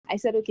I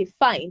said, okay,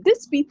 fine.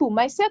 These people,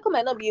 my circle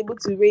might not be able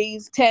to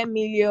raise 10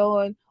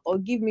 million or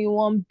give me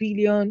 1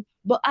 billion.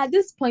 But at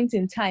this point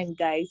in time,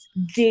 guys,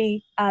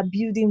 they are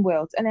building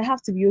wealth. And I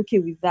have to be okay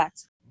with that.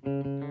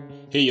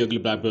 Hey, you ugly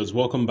blackbirds,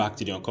 welcome back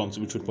to the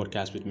Uncomfortable Truth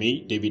podcast with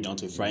me, David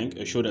Dante Frank,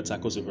 a show that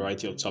tackles a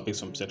variety of topics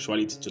from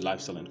sexuality to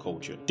lifestyle and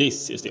culture.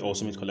 This is the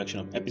ultimate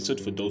collection of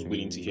episodes for those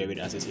willing to hear it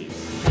as it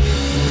is.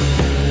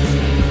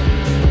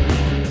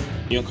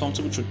 The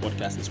Uncomfortable Truth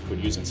podcast is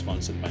produced and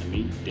sponsored by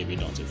me, David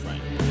Dante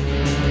Frank.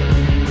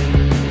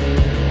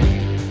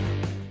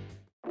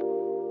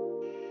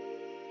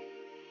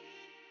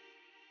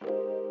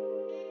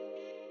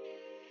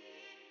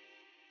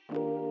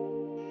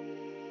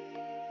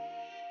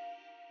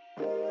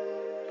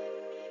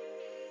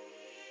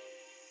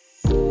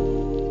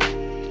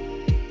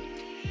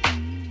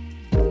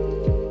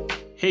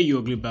 Hey, you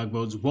ugly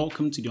blackbirds,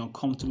 welcome to the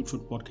Uncomfortable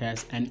Truth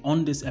podcast. And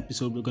on this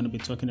episode, we're going to be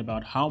talking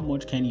about how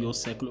much can your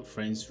circle of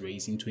friends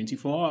raise in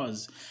 24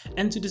 hours.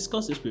 And to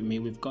discuss this with me,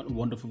 we've got a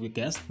wonderful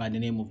guest by the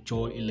name of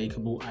Joy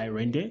Elekebo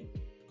Irende.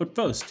 But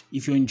first,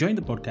 if you're enjoying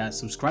the podcast,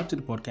 subscribe to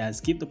the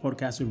podcast, give the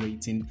podcast a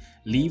rating,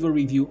 leave a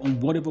review on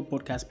whatever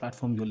podcast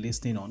platform you're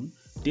listening on.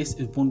 This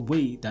is one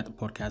way that the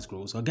podcast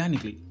grows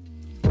organically.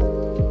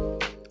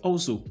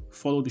 Also,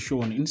 follow the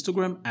show on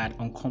Instagram at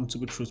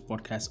Uncomfortable Truth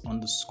Podcast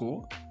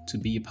 _ to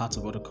be a part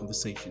of other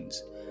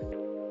conversations.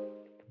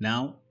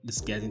 Now, let's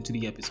get into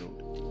the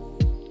episode.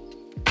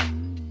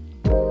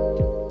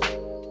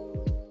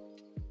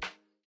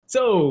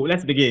 So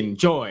let's begin.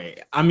 Joy,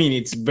 I mean,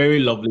 it's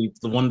very lovely.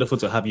 It's wonderful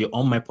to have you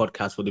on my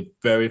podcast for the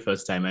very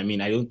first time. I mean,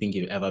 I don't think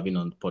you've ever been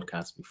on the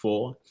podcast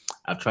before.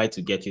 I've tried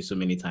to get you so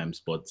many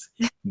times, but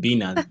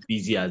being as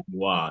busy as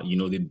you are, you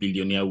know, the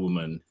billionaire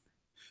woman,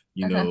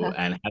 you know,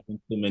 and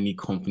having so many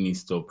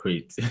companies to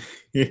operate,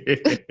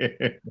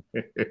 it's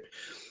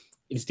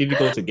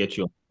difficult to get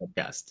you on the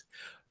podcast.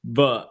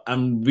 But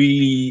I'm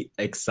really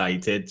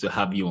excited to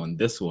have you on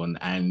this one.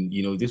 And,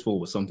 you know, this one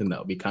was something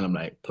that we kind of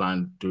like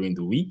planned during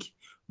the week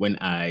when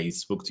I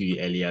spoke to you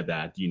earlier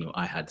that, you know,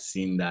 I had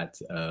seen that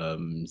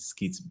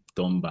skit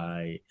done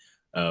by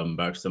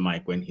Barrister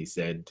Mike when he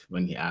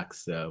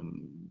asked,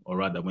 or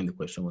rather when the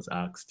question was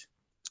asked,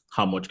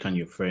 how much can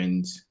your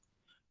friends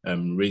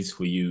raise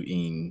for you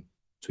in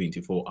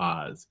 24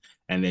 hours?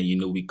 And then, you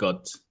know, we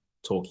got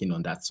talking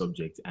on that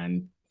subject,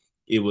 and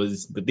it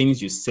was the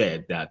things you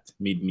said that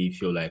made me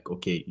feel like,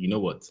 okay, you know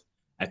what?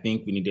 I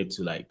think we needed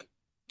to like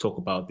talk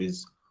about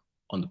this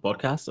on the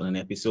podcast, on an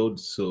episode.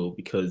 So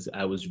because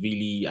I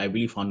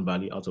really found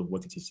value out of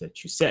what it is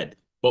that you said.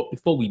 But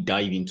before we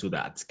dive into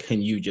that,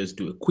 can you just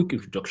do a quick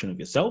introduction of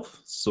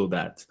yourself so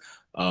that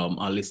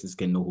our listeners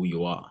can know who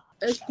you are?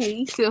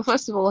 Okay, so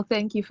first of all,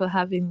 thank you for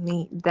having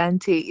me,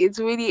 Dante. It's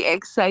really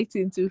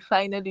exciting to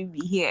finally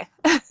be here.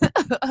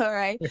 All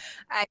right,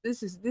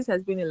 this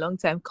has been a long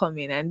time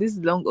coming, and this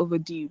is long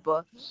overdue.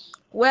 But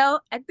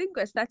well, I think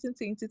we're starting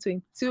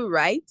 2022,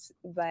 right?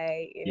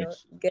 By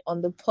get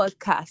on the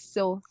podcast.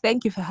 So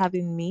thank you for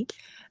having me.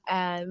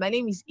 And my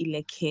name is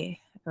Ileke,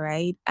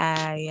 right?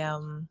 I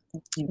am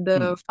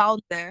the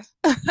founder.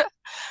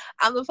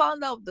 I'm the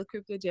founder of the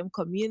Crypto Gem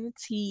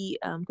community.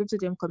 Crypto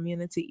Gem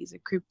community is a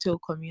crypto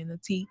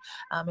community,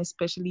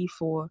 especially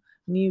for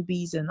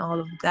newbies and all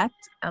of that.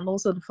 I'm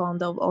also the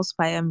founder of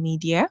Aspire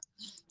Media.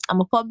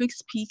 I'm a public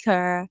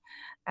speaker,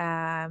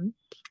 and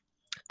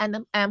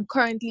I'm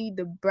currently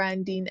the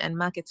branding and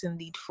marketing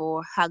lead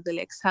for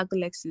Hagolex.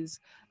 Hagolex is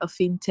a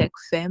fintech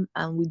firm,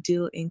 and we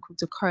deal in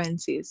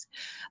cryptocurrencies.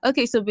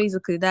 Okay, so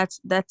basically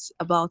that's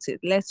about it.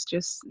 Let's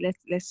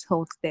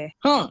hold there.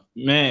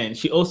 Man,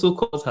 she also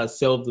calls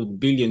herself the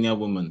billionaire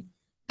woman.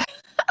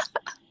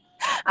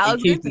 I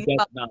was going to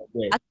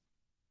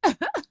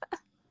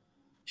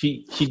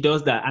She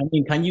does that. I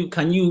mean, can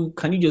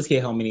you just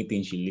hear how many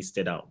things she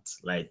listed out?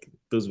 Like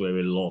those were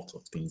a lot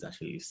of things that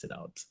she listed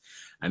out.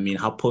 I mean,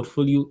 her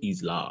portfolio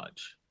is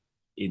large.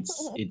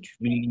 It's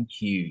really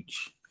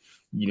huge,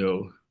 you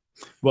know.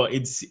 But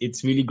it's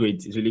really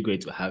great. It's really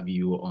great to have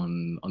you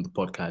on the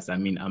podcast. I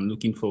mean, I'm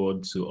looking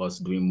forward to us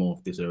doing more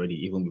of this already,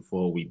 even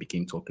before we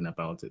begin talking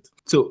about it.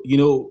 So, you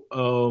know,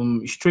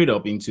 straight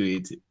up into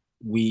it,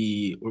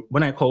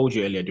 when I called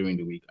you earlier during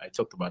the week, I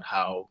talked about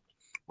how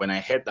when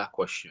I heard that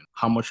question,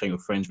 how much can your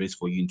friends raise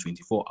for you in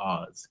 24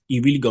 hours?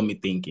 It really got me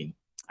thinking.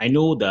 I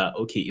know that,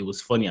 okay, it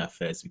was funny at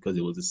first because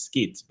it was a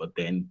skit, but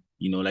then,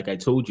 you know, like I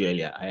told you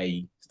earlier,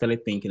 I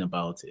started thinking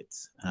about it.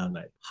 And I'm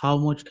like, how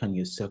much can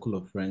your circle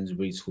of friends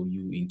raise for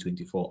you in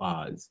 24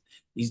 hours?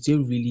 Is there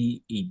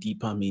really a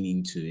deeper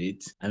meaning to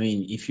it? I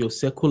mean, if your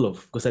circle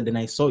of, because then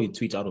I saw you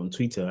tweet out on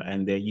Twitter,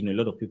 and then, you know, a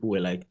lot of people were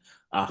like,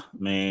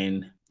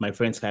 man, my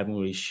friends can't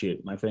raise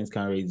shit. My friends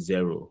can't raise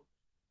zero.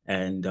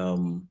 And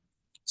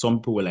some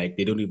people were like,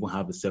 they don't even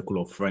have a circle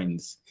of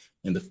friends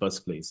in the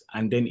first place.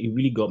 And then it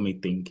really got me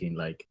thinking,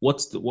 like,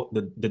 what's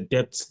the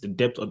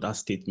depth of that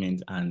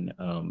statement, and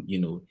you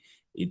know,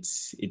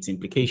 its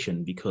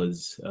implication,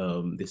 because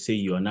they say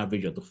you're an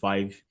average of the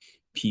 5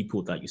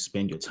 people that you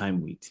spend your time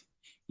with.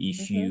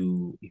 If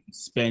you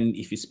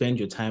spend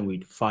your time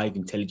with 5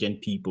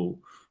 intelligent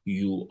people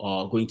you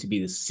are going to be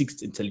the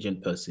sixth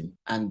intelligent person.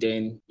 And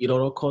then it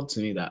all occurred to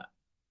me that,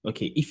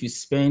 okay, if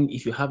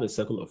you have a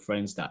circle of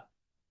friends that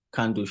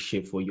can't do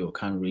shit for you or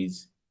can't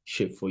raise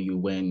shit for you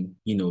when,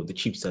 the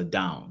chips are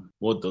down,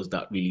 what does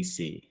that really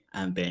say?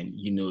 And then,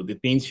 the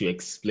things you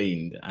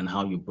explained and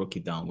how you broke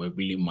it down were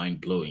really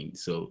mind blowing.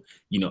 So,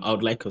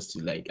 I'd like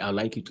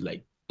you to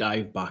like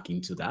dive back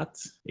into that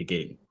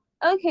again.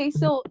 Okay,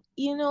 so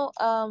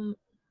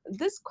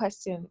this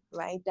question,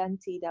 right,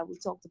 Dante, that we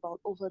talked about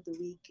over the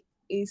week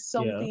is Yeah.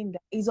 something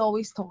that is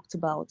always talked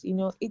about.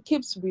 It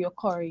keeps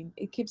reoccurring,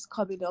 it keeps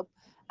coming up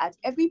at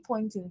every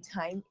point in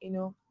time.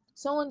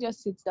 Someone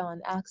just sits down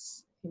and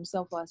asks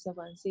himself or herself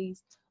and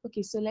says,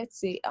 okay, so let's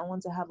say I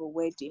want to have a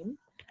wedding,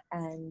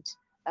 and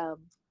um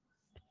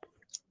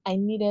I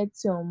needed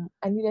to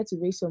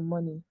raise some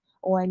money,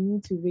 or I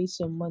need to raise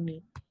some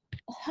money.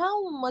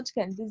 How much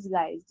can these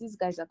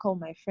guys are called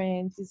my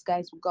friends, these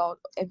guys will go out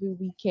every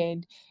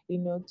weekend,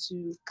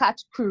 to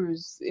catch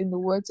cruise, in the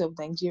words of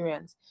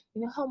Nigerians.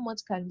 How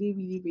much can they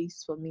really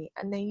raise for me?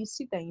 And then you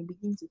sit and you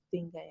begin to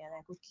think, and you're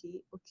like,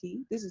 okay,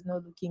 this is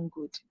not looking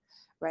good,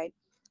 right?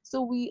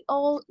 So we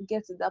all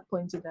get to that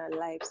point in our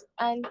lives,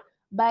 and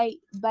by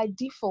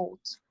default,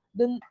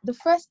 the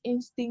first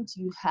instinct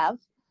you have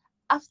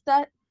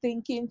after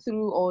thinking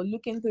through or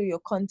looking through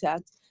your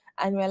contacts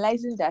and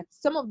realizing that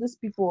some of these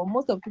people, or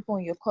most of the people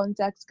in your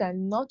contacts,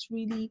 cannot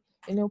really,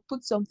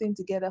 put something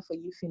together for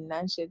you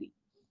financially,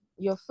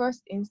 your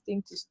first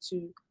instinct is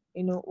to,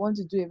 want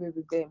to do away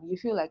with them. You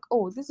feel like,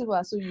 oh, these people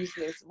are so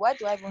useless. Why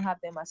do I even have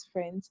them as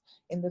friends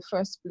in the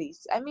first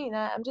place? I mean,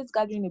 I'm just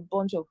gathering a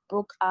bunch of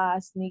broke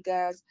ass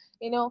niggers.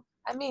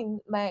 I mean,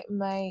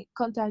 my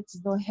contact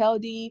is not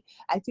healthy.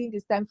 I think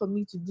it's time for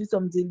me to do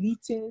some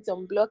deleting,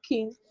 some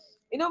blocking.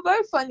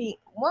 Very funny.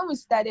 When we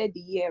started the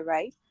year,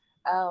 right?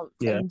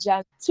 Yeah. In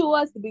Jan,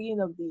 towards the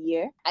beginning of the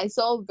year, I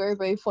saw a very,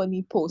 very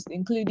funny post,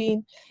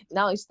 including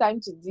now it's time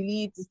to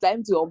delete, it's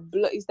time to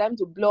unblock, it's time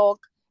to block,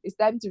 it's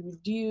time to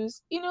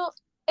reduce, a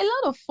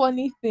lot of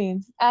funny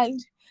things. And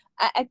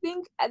I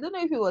think, I don't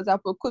know if it was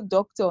Aproko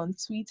Doctor on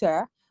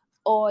Twitter,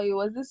 or it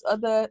was this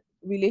other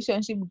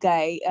relationship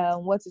guy,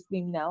 what's his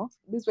name now?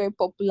 This very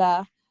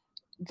popular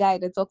guy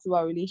that talks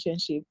about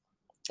relationship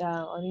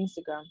on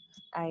Instagram.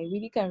 I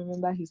really can't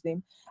remember his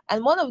name.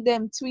 And one of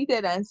them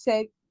tweeted and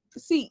said,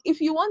 see, if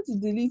you want to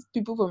delete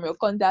people from your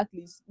contact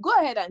list, go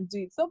ahead and do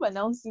it. Stop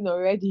announcing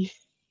already.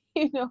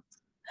 you know.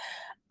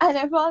 And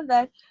I found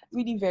that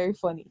really very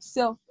funny.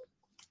 So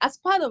as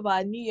part of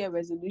our New Year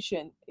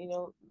resolution,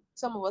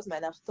 some of us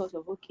might have thought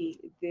of, okay,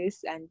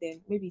 this, and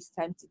then maybe it's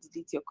time to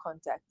delete your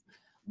contact.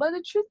 But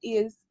the truth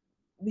is,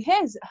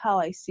 here's how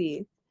I see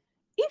it.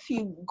 If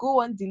you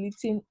go on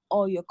deleting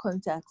all your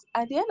contacts,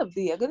 at the end of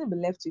the day, you're going to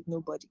be left with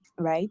nobody,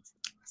 right?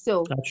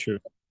 So, That's true.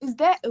 is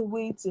there a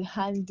way to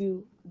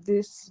handle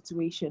this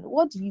situation?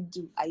 What do you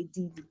do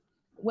ideally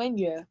when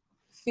you're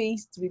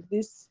faced with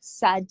this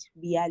sad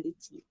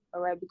reality?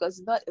 All right, because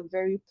it's not a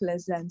very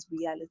pleasant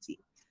reality.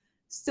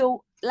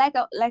 So, like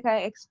I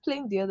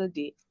explained the other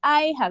day,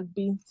 I have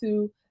been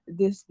through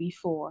this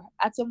before.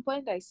 At some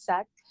point, I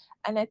sat,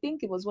 and I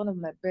think it was one of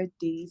my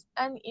birthdays.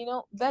 And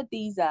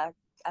birthdays are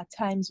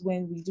times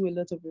when we do a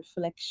lot of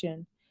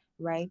reflection,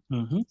 right?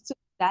 Mm-hmm. So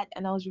that,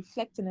 and I was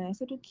reflecting, and I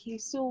said, okay,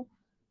 so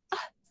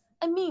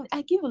I mean,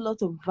 I give a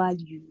lot of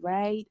value,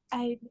 right?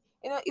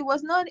 It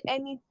was not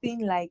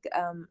anything like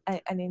an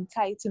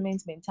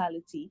entitlement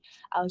mentality.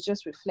 I was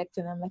just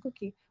reflecting. I'm like,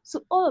 okay,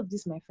 so all of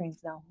these my friends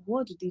now,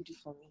 what do they do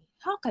for me?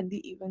 How can they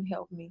even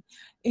help me?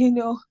 You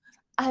know,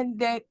 and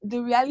then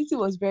the reality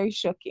was very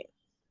shocking.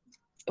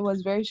 It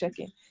was very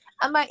shocking,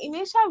 and my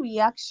initial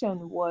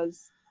reaction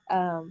was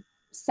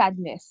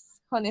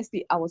sadness.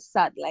 Honestly, I was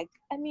sad. Like,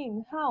 I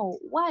mean, how?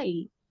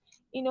 Why?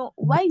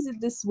 Why is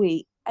it this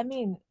way? I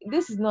mean,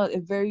 this is not a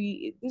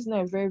very,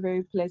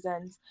 very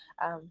pleasant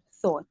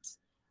thought,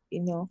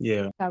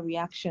 Yeah. that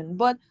reaction.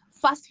 But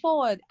fast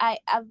forward,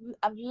 I've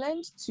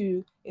learned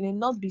to,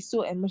 not be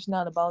so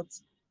emotional about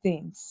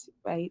things,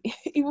 right?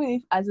 Even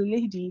if, as a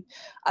lady,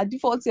 our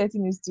default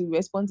setting is to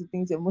respond to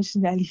things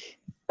emotionally.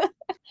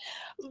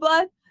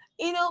 But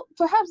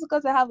perhaps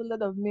because I have a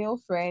lot of male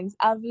friends,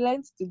 I've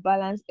learned to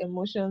balance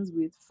emotions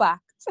with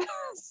facts.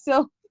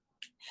 So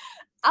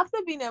after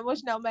being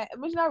emotional, my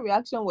emotional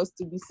reaction was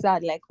to be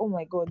sad, like, oh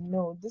my god,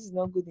 no, this is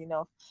not good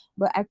enough.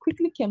 But I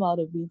quickly came out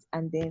of it,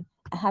 and then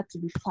I had to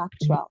be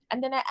factual.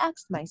 And then I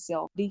asked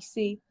myself, they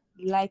say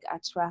like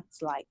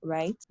attracts like,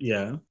 right?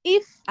 Yeah.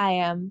 If I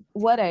am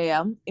what I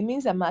am, it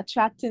means I'm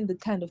attracting the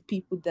kind of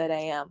people that I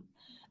am.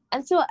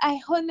 And so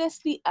I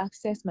honestly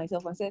assessed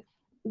myself and said,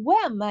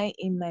 where am I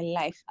in my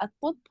life? At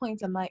what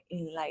point am I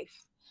in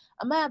life?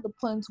 Am I at the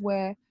point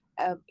where,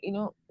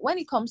 when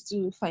it comes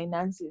to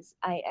finances,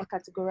 I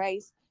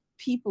categorize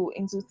people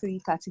into three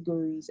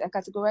categories. I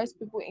categorize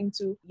people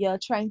into, you're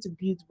trying to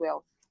build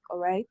wealth, all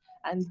right?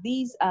 And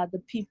these are the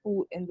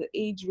people in the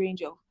age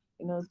range of,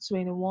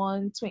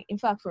 21, 20, in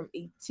fact, from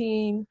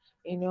 18,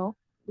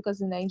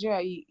 because in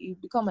Nigeria, you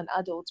become an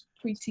adult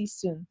pretty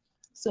soon.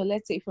 So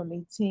let's say from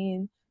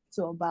 18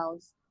 to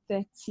about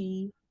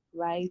 30,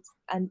 right?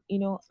 And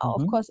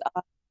of Mhm. course,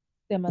 our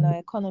system and our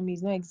economy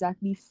is not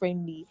exactly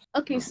friendly.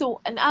 Okay,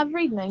 so an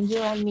average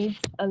Nigerian needs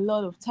a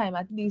lot of time,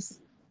 at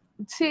least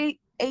say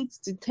 8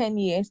 to 10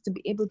 years, to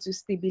be able to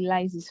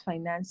stabilize his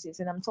finances.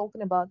 And I'm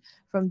talking about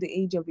from the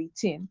age of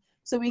 18.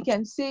 So we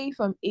can say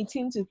from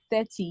 18 to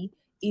 30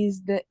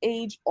 is the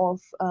age of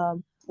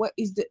what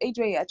is the age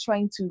where you're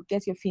trying to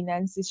get your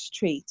finances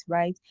straight,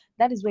 right?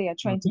 That is where you're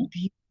trying to Mhm.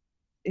 build,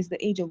 is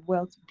the age of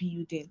wealth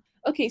building.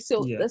 Okay,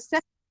 so Yeah. the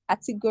second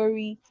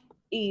category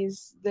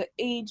is the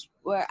age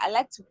where I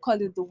like to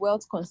call it the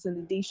wealth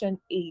consolidation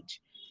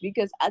age,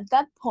 because at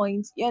that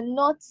point you're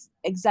not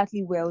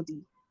exactly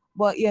wealthy,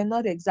 but you're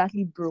not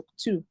exactly broke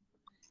too.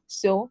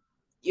 So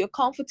you're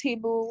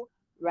comfortable,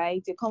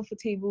 right? You're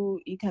comfortable,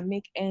 you can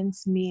make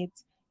ends meet,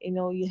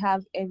 you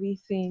have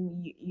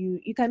everything,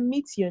 you can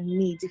meet your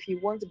needs. If you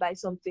want to buy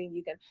something,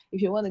 you can.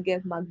 If you want to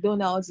get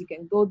McDonald's, you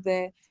can go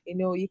there,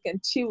 you can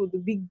chill with the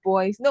big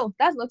boys. No,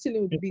 that's not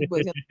chilling with the big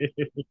boys.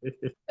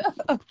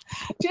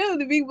 Chilling with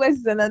the big boys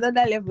is on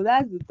another level.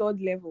 That's the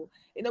third level.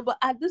 But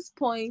at this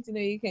point,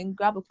 you can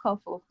grab a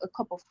cup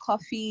of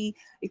coffee,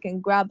 you can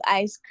grab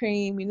ice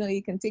cream,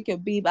 you can take your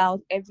babe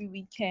out every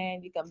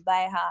weekend, you can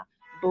buy her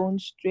bone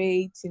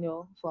straight,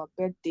 for a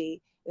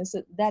birthday. And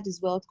so that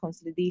is wealth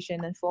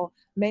consolidation. And for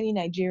many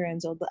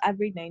Nigerians, or the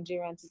average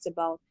Nigerians, it's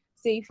about,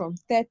 say, from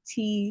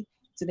 30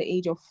 to the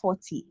age of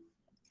 40,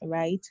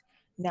 right?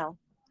 Now,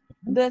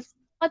 the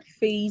third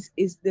phase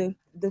is the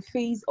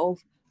phase of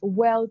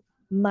wealth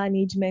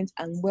management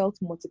and wealth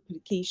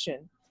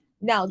multiplication.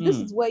 Now, this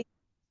Mm. is where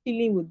you're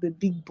dealing with the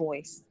big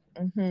boys.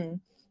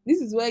 This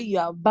is where you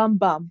are bam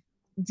bam.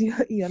 Do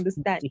you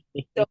understand?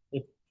 So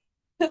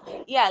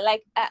yeah,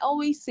 like I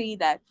always say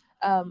that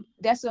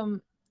there's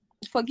some,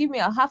 forgive me,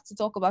 I'll have to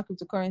talk about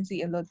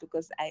cryptocurrency a lot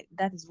because I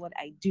that is what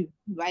I do,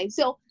 right?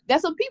 So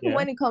there's some people, Yeah.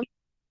 when it comes,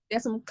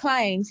 there's some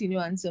clients,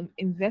 and some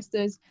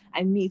investors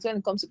I meet when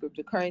it comes to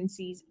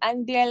cryptocurrencies,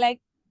 and they're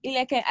like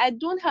I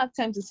don't have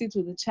time to sit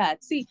with the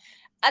chat. See,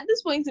 at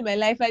this point in my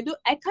life, I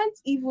can't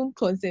even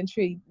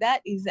concentrate.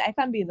 That is, I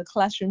can't be in the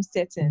classroom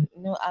setting.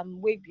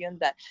 I'm way beyond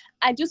that.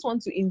 I just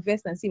want to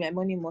invest and see my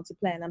money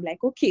multiply. And I'm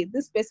like, okay,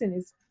 this person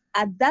is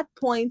at that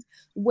point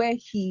where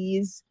he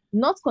is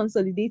not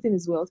consolidating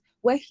his wealth,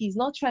 where he's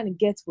not trying to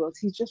get wealth,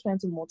 he's just trying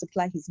to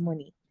multiply his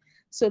money.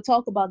 So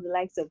talk about the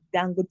likes of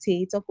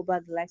Dangote, talk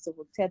about the likes of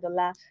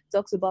Otedola,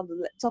 talk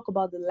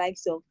about the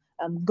likes of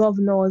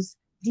governors.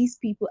 These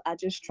people are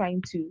just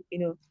trying to,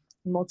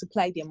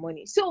 multiply their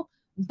money. So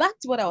back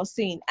to what I was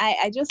saying,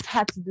 I just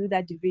had to do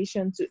that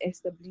division to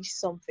establish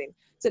something.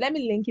 So let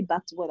me link it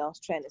back to what I was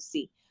trying to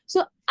say.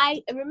 So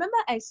I remember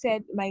I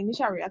said my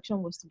initial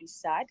reaction was to be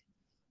sad,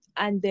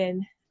 and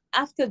then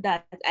after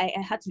that, I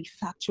had to be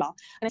factual.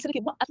 And I said, okay,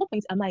 at what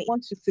point am I 1,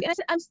 2, 3? And I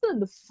said, I'm still in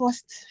the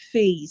first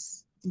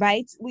phase,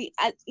 right?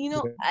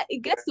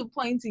 It gets to a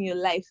point in your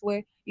life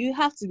where you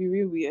have to be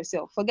real with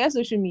yourself. Forget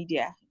social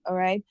media, all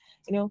right?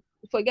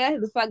 Forget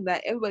the fact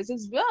that everybody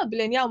says, oh,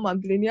 billionaire woman,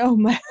 billionaire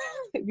woman,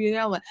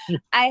 billionaire woman.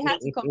 I had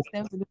to come to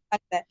them to the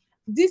fact that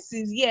this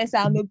is, yes,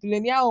 I'm a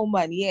billionaire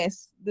woman.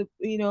 Yes, the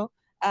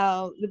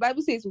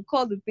Bible says we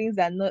call the things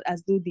that are not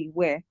as though they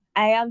were.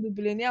 I am the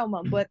billionaire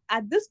woman, but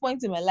at this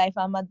point in my life,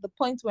 I'm at the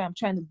point where I'm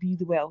trying to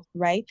build wealth,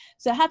 right?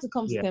 So I had to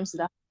come to Yeah. terms with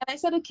that. And I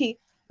said, okay,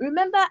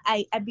 remember,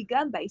 I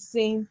began by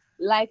saying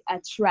like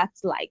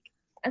attracts like.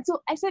 And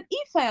so I said,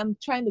 if I am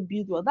trying to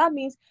build wealth, that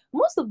means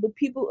most of the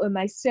people in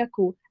my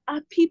circle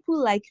are people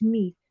like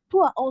me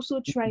who are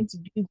also trying to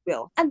build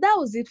wealth. And that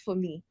was it for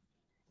me.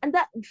 And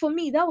that, for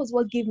me, that was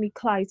what gave me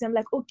clarity. I'm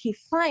like, okay,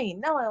 fine,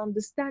 now I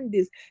understand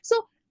this.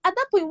 So at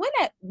that point,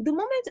 the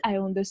moment I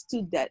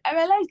understood that, I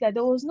realized that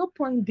there was no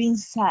point being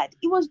sad.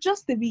 It was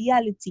just the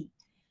reality.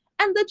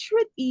 And the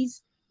truth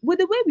is, with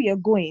the way we are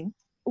going,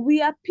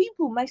 we are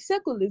people, my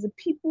circle is a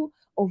people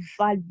of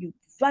value,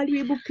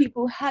 valuable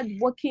people,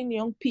 hardworking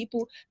young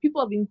people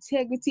of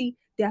integrity.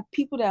 There are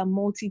people that are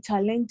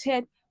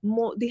multi-talented,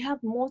 they have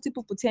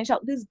multiple potential.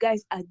 These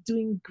guys are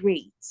doing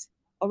great.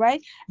 All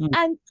right. Mm.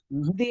 And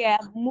Mhm. they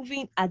are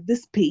moving at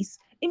this pace.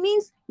 It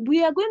means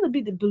we are going to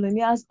be the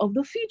billionaires of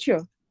the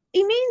future.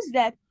 It means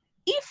that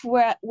if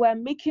we're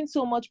making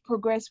so much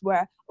progress,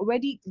 we're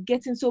already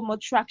getting so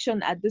much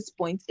traction at this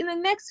point, in the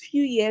next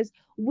few years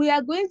we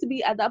are going to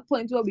be at that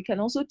point where we can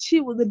also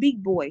chill with the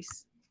big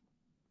boys.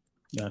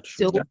 That's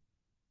So true.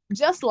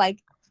 just like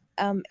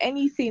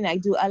anything I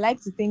do, I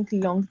like to think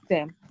long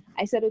term.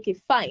 I said, okay,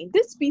 fine,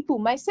 these people,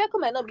 my circle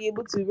might not be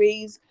able to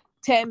raise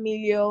 10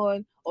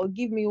 million or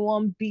give me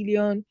 1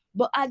 billion,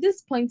 but at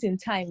this point in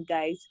time,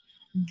 guys,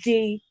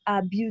 they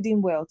are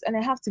building wealth, and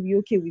I have to be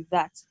okay with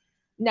that.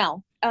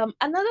 Now,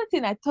 another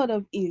thing I thought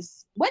of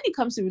is when it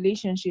comes to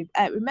relationship,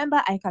 I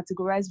remember I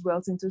categorized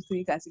wealth into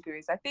 3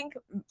 categories. I think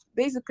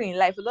basically in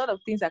life, a lot of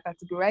things are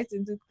categorized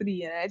into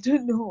three, and I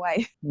don't know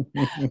why.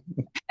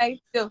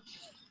 So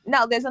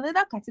now there's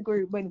another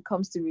category when it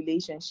comes to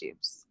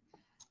relationships.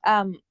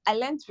 I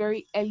learned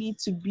very early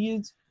to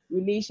build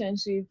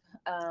relationship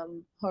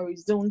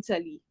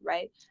horizontally,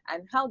 right?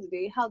 And how do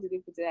they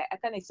put it? I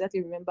can't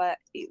exactly remember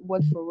it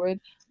word for word,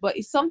 but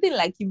it's something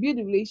like you build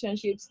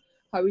relationships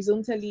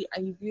horizontally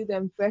and you build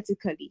them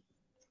vertically.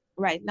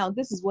 Right now,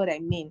 this is what I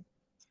mean.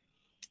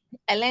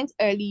 I learned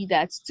early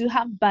that to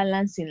have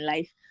balance in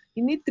life,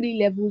 you need three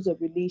levels of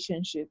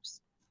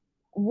relationships.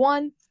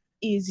 One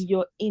is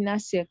your inner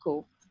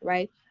circle,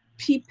 right?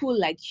 People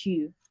like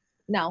you.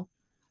 Now,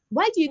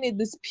 why do you need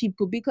these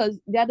people? Because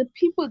they are the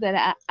people that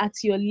are at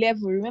your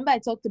level. Remember, I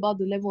talked about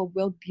the level of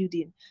wealth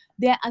building.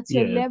 They're at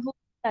your Yeah. level.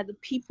 Are the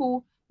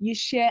people you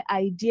share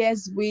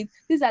ideas with.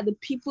 These are the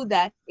people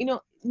that,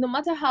 no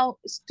matter how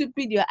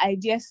stupid your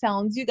idea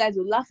sounds, you guys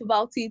will laugh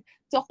about it,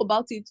 talk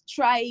about it,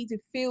 try it,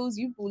 it fails,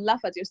 you will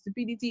laugh at your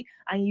stupidity,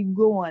 and you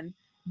go on.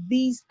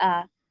 These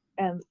are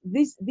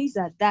these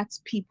are that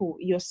people,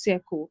 your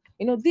circle.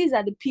 These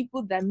are the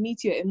people that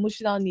meet your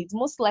emotional needs.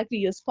 Most likely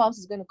your spouse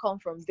is going to come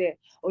from there,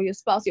 or your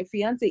spouse, your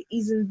fiance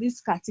is in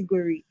this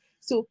category.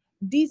 So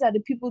these are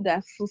the people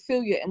that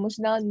fulfill your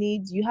emotional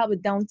needs. You have a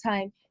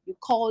downtime, you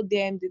call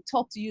them, they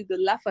talk to you, they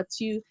laugh at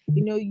you,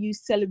 you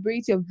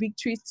celebrate your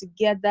victories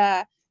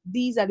together.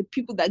 These are the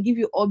people that give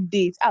you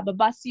updates.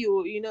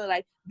 Babasio,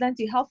 like,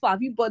 Dante, how far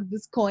have you bought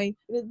this coin?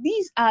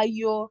 These are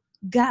your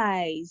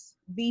guys.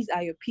 These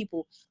are your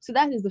people. So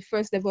that is the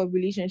first level of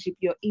relationship,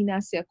 your inner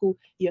circle,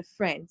 your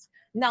friends.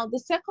 Now, the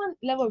second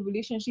level of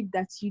relationship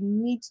that you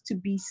need to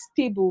be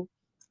stable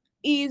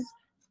is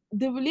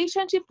the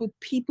relationship with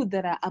people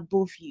that are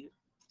above you.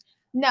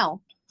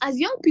 Now, as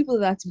young people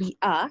that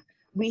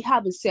we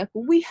have a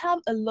circle, we have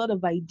a lot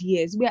of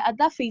ideas. We're at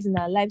that phase in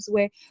our lives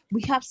where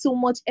we have so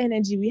much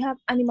energy, we have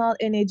animal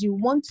energy,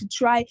 we want to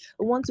try,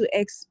 we want to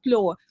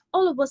explore.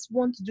 All of us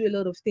want to do a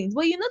lot of things.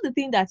 But the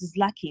thing that is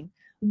lacking?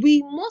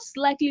 We most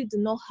likely do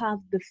not have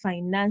the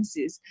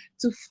finances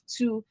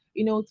to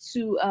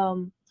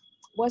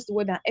what's the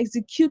word now,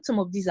 execute some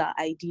of these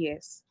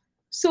ideas.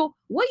 So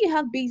what you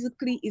have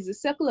basically is a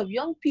circle of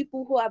young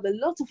people who have a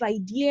lot of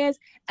ideas,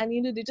 and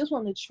they just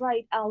want to try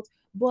it out.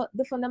 But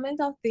the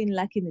fundamental thing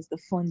lacking is the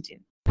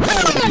funding.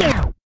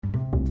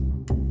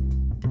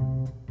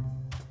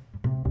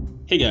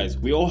 Hey guys,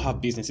 we all have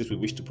businesses we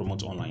wish to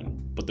promote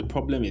online, but the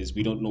problem is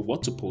we don't know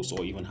what to post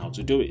or even how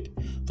to do it.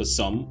 For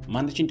some,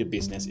 managing the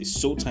business is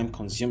so time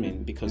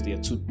consuming because they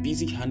are too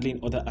busy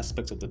handling other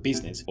aspects of the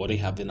business, or they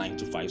have the 9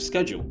 to 5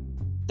 schedule.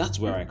 That's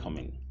where I come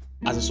in.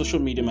 As a social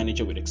media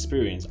manager with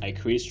experience, I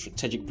create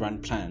strategic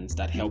brand plans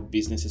that help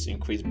businesses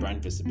increase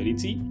brand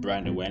visibility,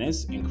 brand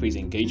awareness, increase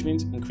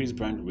engagement, increase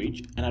brand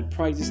reach, and at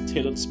prices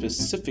tailored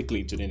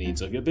specifically to the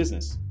needs of your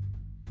business.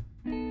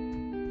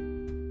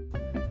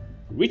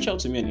 Reach out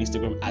to me on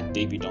Instagram at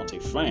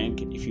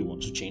DavidDanteFrank if you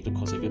want to change the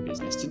course of your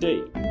business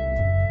today.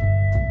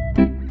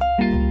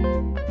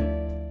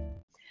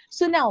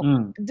 So now,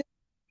 the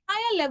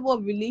higher level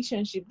of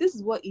relationship, this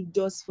is what it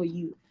does for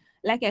you.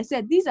 Like I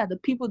said, these are the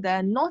people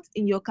that are not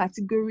in your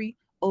category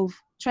of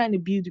trying to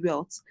build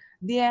wealth.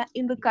 They are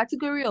in the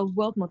category of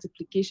wealth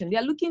multiplication. They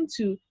are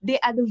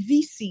the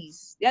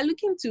VCs. They are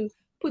looking to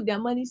put their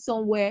money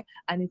somewhere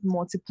and it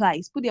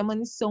multiplies. Put their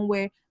money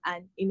somewhere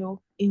and,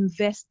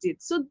 invest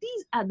it. So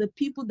these are the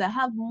people that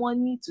have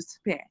money to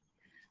spare.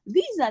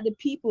 These are the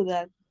people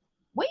that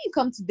when you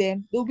come to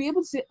them, they'll be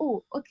able to say,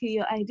 oh, okay,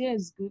 your idea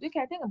is good. Okay,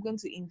 I think I'm going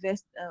to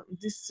invest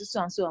this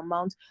so and so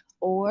amount.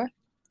 Or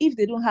if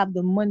they don't have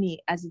the money,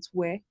 as it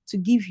were, to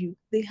give you,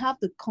 they have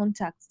the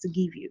contacts to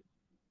give you.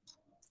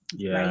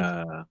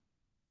 Yeah. Right?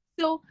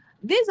 So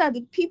these are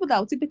the people that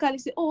will typically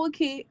say, oh,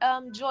 okay,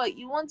 Joy,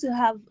 you want to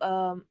have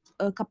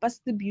a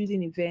capacity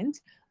building event?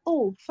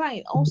 Oh,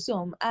 fine,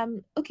 awesome.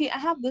 Okay, I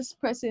have this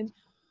person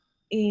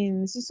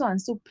in so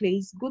and so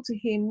place. Go to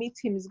him, meet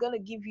him. He's gonna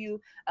give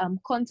you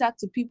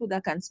contact to people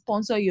that can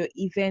sponsor your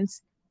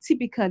events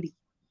typically.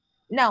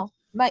 Now,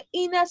 my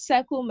inner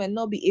circle may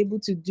not be able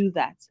to do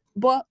that.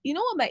 But you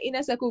know what my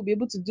inner circle will be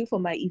able to do for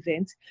my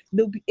event?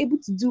 They'll be able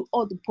to do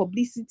all the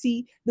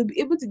publicity. They'll be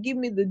able to give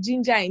me the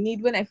ginger I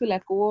need when I feel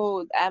like,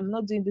 oh, I'm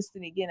not doing this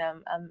thing again.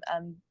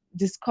 I'm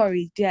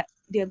discouraged.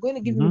 They're going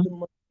to give me the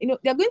money.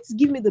 They're going to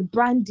give me the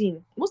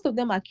branding. Most of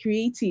them are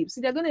creative. So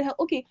they're going to help,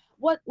 okay,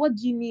 what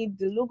do you need?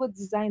 The logo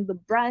design, the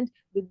brand,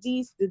 the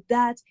this, the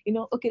that,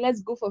 okay,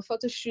 let's go for a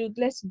photo shoot.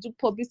 Let's do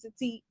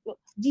publicity.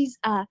 These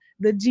are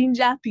the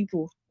ginger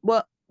people.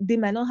 But they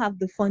might not have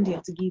the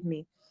funding to give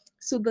me.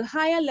 So the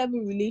higher level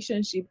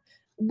relationship,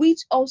 which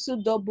also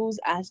doubles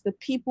as the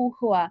people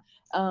who are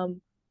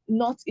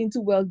not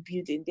into wealth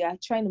building, they are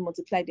trying to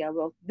multiply their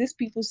wealth. These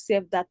people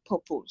serve that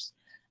purpose.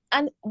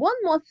 And one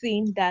more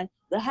thing that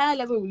the higher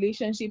level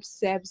relationship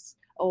serves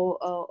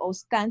or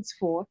stands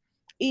for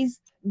is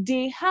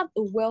they have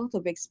a wealth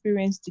of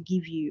experience to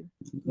give you,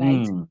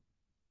 right?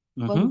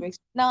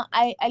 Now,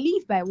 I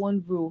live by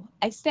one rule.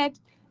 I said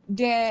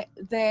there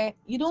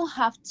you don't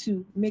have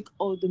to make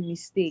all the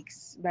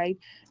mistakes, right?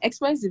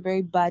 Experience is a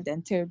very bad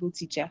and terrible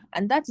teacher,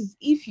 and that is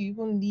if you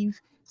even live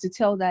to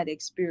tell that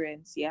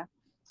experience. Yeah,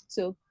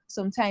 so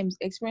sometimes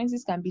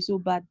experiences can be so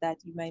bad that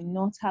you might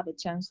not have a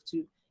chance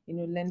to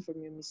learn from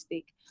your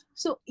mistake.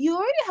 So you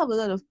already have a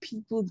lot of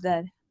people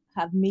that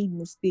have made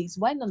mistakes.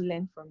 Why not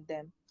learn from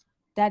them?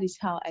 That is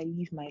how I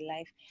live my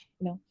life,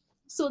 you know.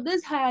 So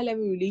this higher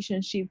level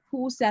relationship,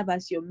 who serve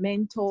as your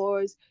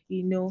mentors,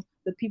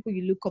 the people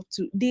you look up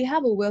to, they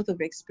have a wealth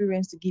of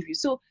experience to give you.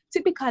 So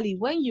typically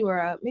when you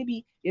are,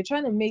 maybe you're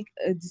trying to make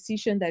a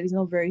decision that is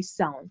not very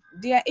sound,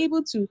 they are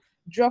able to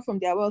draw from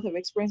their wealth of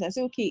experience and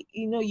say, okay,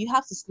 you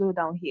have to slow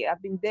down here.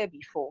 I've been there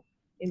before.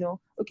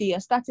 Okay, you're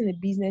starting a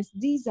business.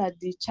 These are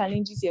the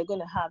challenges you're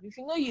gonna have. If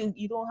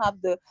you don't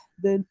have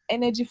the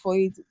energy for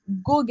it,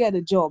 go get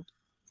a job.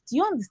 Do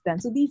you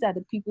understand? So these are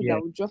the people Yeah.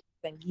 that will drop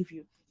and give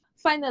you.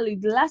 Finally,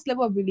 the last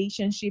level of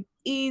relationship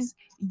is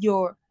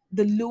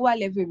the lower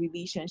level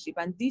relationship,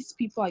 and these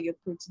people are your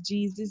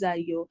proteges, these are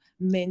your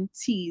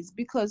mentees,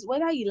 because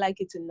whether you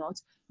like it or not,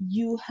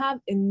 you have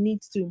a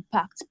need to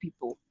impact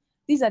people.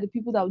 These are the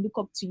people that will look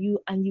up to you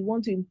and you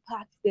want to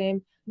impact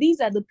them. These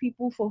are the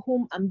people for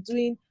whom I'm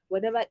doing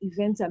whatever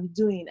event I'm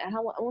doing. I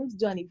want to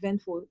do an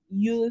event for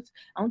youth,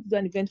 I want to do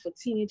an event for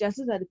teenagers.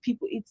 These are the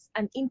people. It's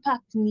an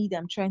impact need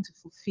I'm trying to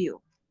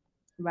fulfill,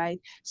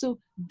 right? So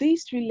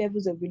these three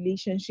levels of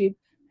relationship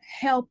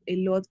help a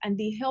lot, and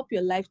they help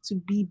your life to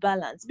be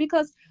balanced,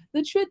 because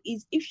the truth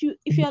is, if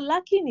you're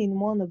lacking in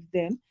one of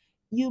them,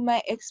 you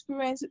might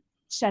experience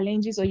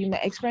challenges, or you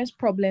might experience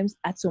problems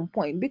at some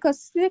point.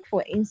 Because, take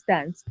for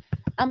instance,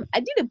 I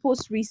did a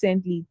post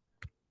recently,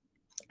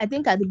 I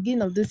think at the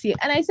beginning of this year,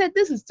 and I said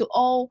this is to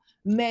all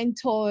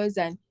mentors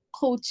and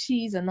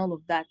coaches and all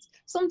of that.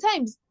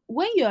 Sometimes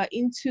when you are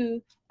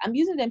into, I'm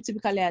using them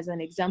typically as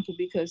an example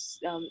because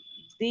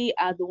they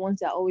are the ones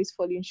that are always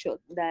falling short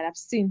that I've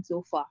seen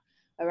so far.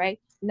 All right.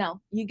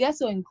 Now you get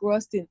so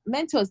engrossed in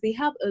mentors, they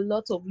have a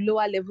lot of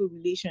lower level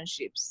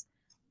relationships,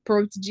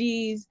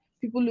 proteges,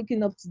 people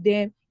looking up to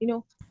them.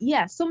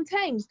 Yeah,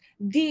 sometimes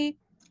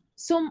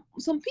some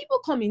people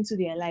come into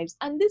their lives,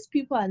 and these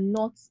people are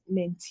not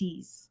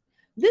mentees.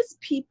 These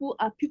people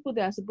are people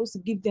that are supposed to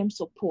give them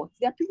support.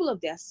 They are people of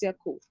their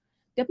circle.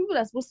 They're people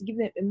that are supposed to give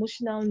them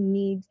emotional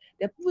needs.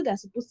 They're people that are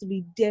supposed to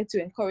be there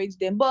to encourage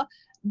them. But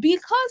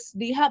because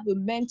they have a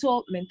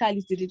mentor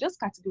mentality, they just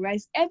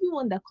categorize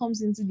everyone that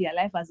comes into their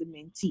life as a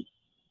mentee.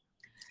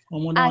 Oh,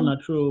 that one And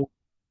are true.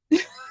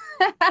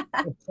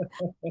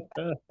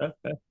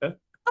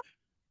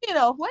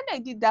 when I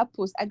did that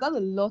post, I got a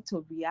lot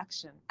of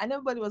reaction, and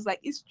everybody was like,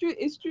 "It's true,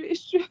 it's true,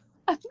 it's true."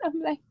 And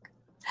I'm like,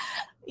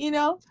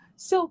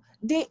 so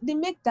they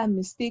make that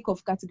mistake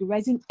of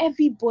categorizing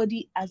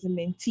everybody as a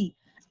mentee.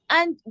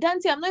 And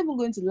Dante, I'm not even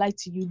going to lie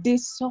to you, they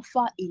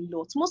suffer a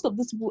lot. Most of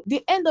these people,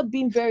 they end up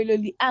being very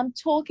lonely. I'm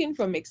talking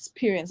from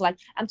experience. Like,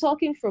 I'm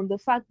talking from the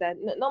fact that,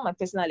 not my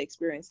personal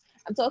experience,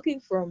 I'm talking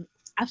from,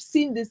 I've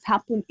seen this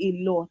happen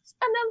a lot.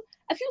 And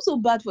I feel so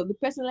bad for the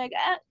person. Like,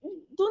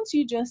 don't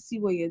you just see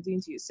what you're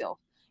doing to yourself?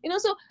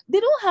 So they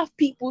don't have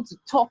people to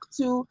talk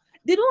to.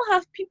 They don't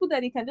have people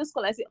that they can just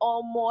call and say,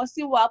 "Oh, more,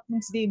 see what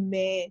happened today,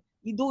 man."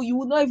 You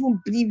would not even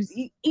believe.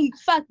 In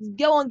fact,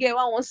 get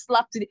one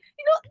slap today.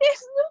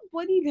 There's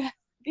nobody that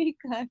they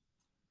can.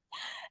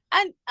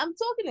 And I'm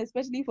talking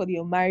especially for the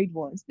unmarried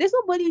ones. There's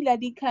nobody that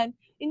they can,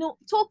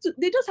 talk to.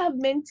 They just have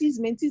mentees.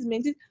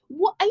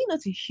 What, are you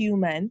not a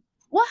human?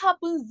 What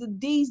happens the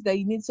days that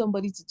you need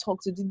somebody to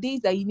talk to, the days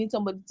that you need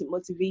somebody to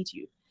motivate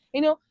you?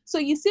 So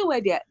you see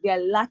where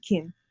they're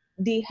lacking.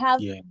 They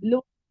have Yeah.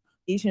 low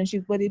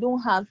relationship, but they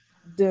don't have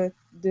the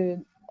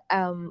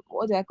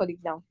what do I call it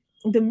now?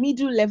 The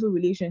middle level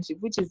relationship,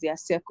 which is their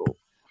circle.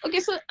 Okay,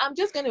 so I'm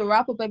just gonna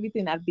wrap up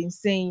everything I've been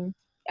saying.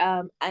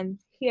 And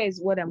here's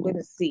what I'm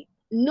gonna say.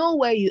 Know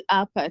where you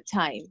are per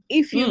time.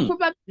 If you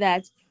probably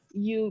that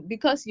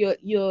because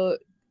your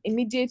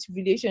immediate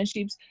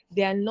relationships,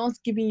 they are not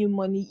giving you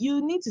money,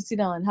 you need to sit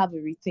down and have a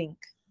rethink.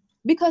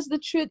 Because the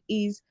truth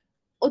is,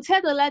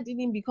 Otedola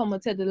didn't become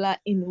Otedola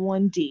in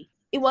one day.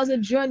 It was a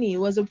journey, it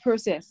was a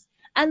process.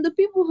 And the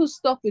people who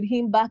stuck with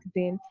him back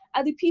then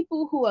are the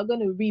people who are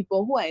going to reap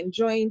or who are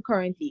enjoying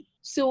currently.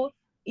 So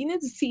you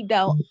need to sit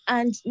down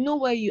and know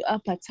where you are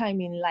per time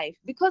in life.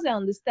 Because I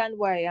understand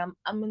where I am,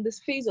 I'm in this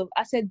phase of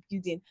asset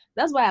building.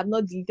 That's why I've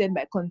not deleted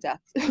my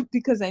contact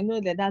because I know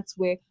that that's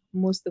where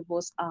most of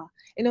us are.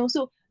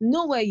 So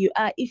know where you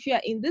are. If you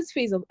are in this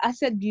phase of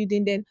asset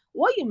building, then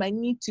what you might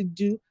need to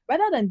do,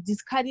 rather than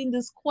discarding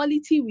these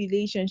quality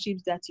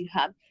relationships that you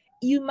have,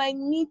 you might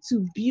need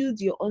to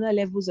build your other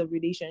levels of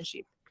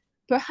relationship.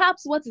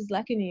 Perhaps what is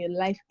lacking in your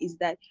life is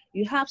that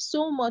you have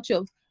so much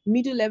of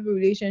middle level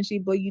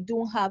relationship, but you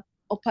don't have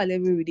upper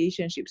level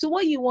relationship. So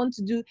what you want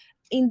to do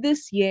in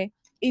this year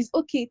is,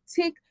 okay,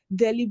 take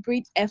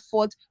deliberate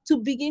effort to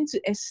begin to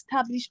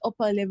establish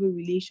upper level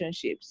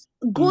relationships.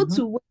 Go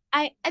to,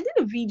 I did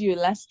a video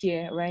last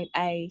year, right?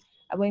 I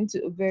went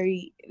to a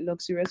very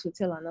luxurious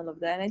hotel and all of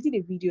that, and I did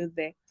a video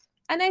there.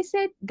 And I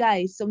said,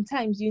 guys,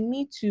 sometimes you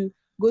need to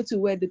go to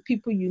where the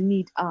people you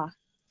need are.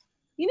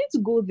 You need to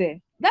go there.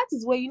 That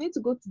is where you need to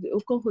go to the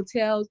Oko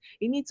hotels.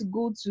 You need to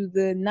go to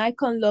the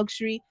Nikon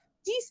luxury.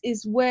 This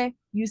is where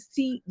you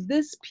see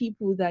these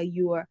people that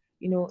you are,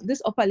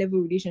 this upper level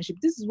relationship.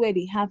 This is where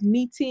they have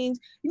meetings.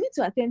 You need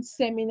to attend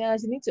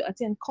seminars. You need to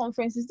attend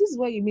conferences. This is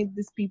where you meet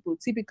these people.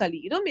 Typically,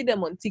 you don't meet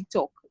them on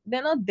TikTok.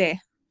 they're not there.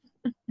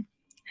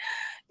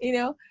 You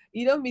know,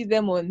 you don't meet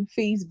them on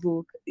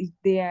Facebook.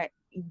 They are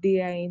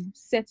in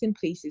certain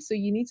places, so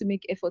you need to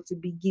make effort to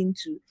begin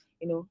to,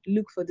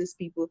 look for these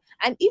people.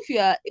 And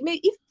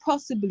if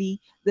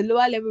possibly the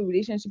lower level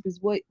relationship is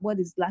what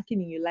is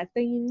lacking in your life,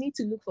 then you need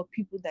to look for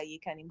people that you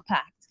can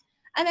impact.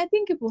 And I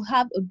think if we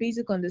have a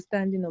basic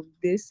understanding of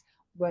this,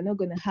 we're not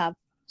going to have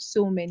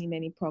so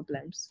many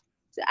problems.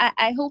 So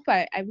I hope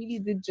I really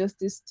did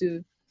justice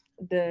to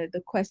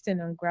the question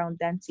on ground,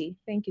 Dante.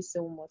 Thank you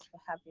so much for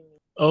having me.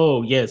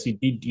 Oh yes, you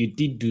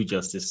did do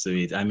justice to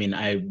it. I mean,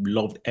 I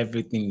loved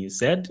everything you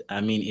said. I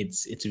mean,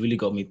 it's really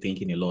got me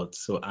thinking a lot.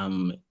 So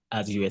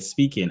as you were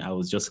speaking, I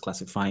was just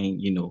classifying,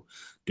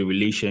 the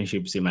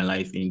relationships in my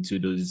life into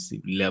those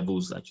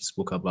levels that you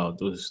spoke about,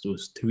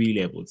 those three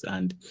levels.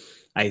 And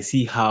I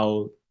see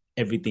how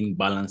everything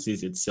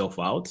balances itself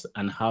out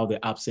and how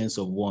the absence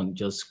of one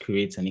just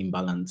creates an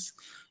imbalance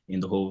in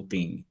the whole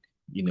thing,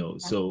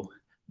 So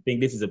I think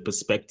this is a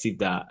perspective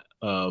that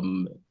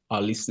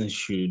our listeners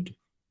should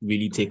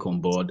really take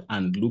on board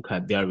and look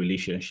at their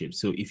relationship.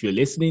 So if you're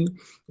listening,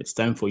 it's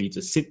time for you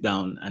to sit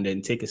down and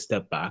then take a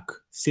step back.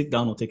 Sit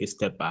down or take a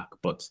step back,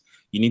 but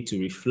you need to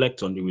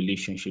reflect on the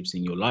relationships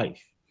in your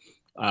life.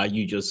 Are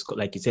you just,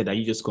 like you said, are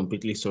you just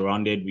completely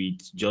surrounded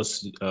with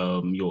just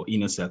your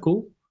inner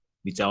circle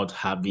without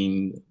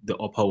having the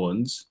upper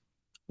ones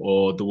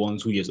or the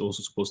ones who you're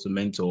also supposed to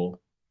mentor?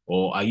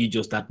 Or are you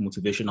just that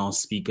motivational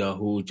speaker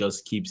who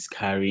just keeps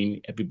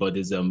carrying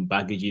everybody's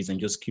baggages and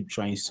just keep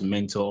trying to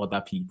mentor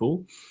other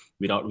people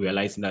without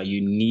realizing that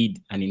you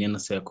need an inner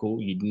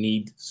circle, you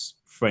need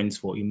friends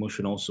for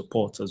emotional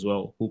support as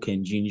well, who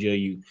can ginger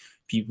you,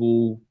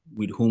 people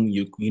with whom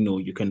you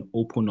can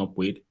open up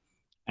with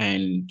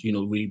and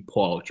really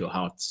pour out your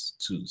hearts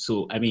to.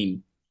 So I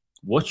mean,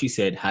 what you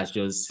said has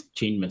just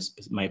changed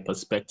my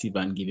perspective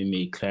and given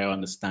me a clear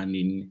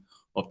understanding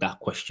of that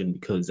question,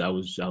 because I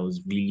was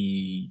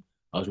really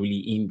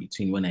in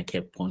between when I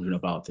kept pondering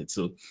about it.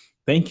 So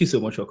thank you so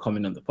much for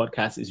coming on the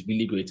podcast. It's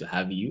really great to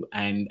have you,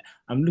 and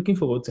I'm looking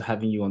forward to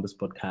having you on this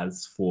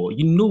podcast for,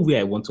 where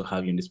I want to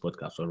have you in this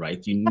podcast, all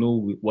right? You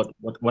know what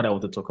I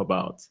want to talk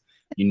about.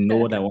 You know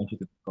what I want you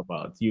to talk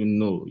about. You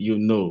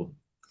know.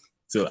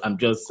 So I'm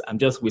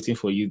just waiting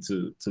for you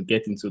to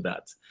get into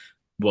that.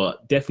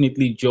 But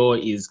definitely Joy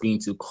is going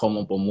to come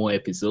up on more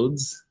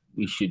episodes.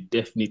 We should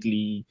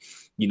definitely,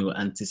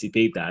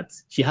 anticipate that.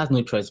 She has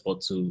no choice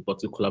but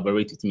to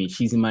collaborate with me.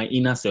 She's in my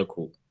inner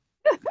circle.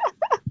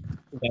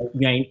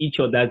 We are in each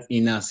other's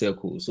inner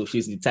circle. So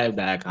she's the type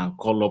that I can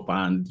call up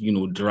and,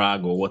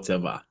 drag or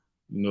whatever.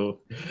 You know.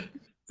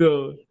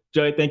 So,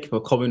 Joy, thank you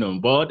for coming on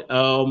board.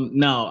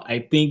 Now,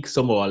 I think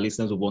some of our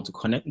listeners will want to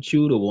connect with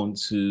you. They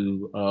want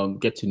to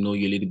get to know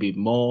you a little bit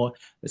more,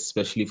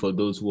 especially for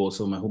those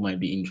who might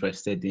be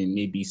interested in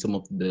maybe some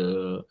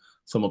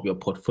of your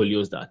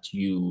portfolios that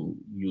you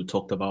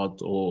talked about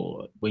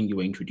or when you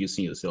were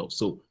introducing yourself.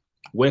 So,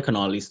 where can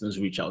our listeners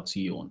reach out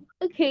to you on?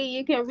 Okay,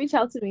 you can reach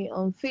out to me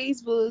on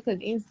Facebook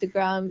and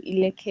Instagram,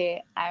 Ileke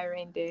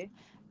Irende.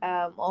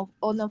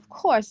 Of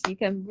course, you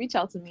can reach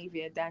out to me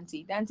via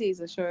Dante. Dante is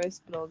a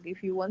surest blog.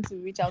 If you want to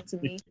reach out to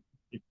me,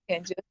 you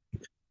can just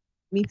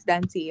meet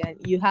Dante and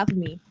you have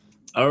me.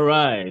 All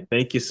right.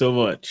 Thank you so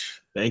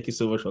much. Thank you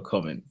so much for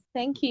coming.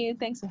 Thank you.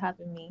 Thanks for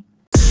having me.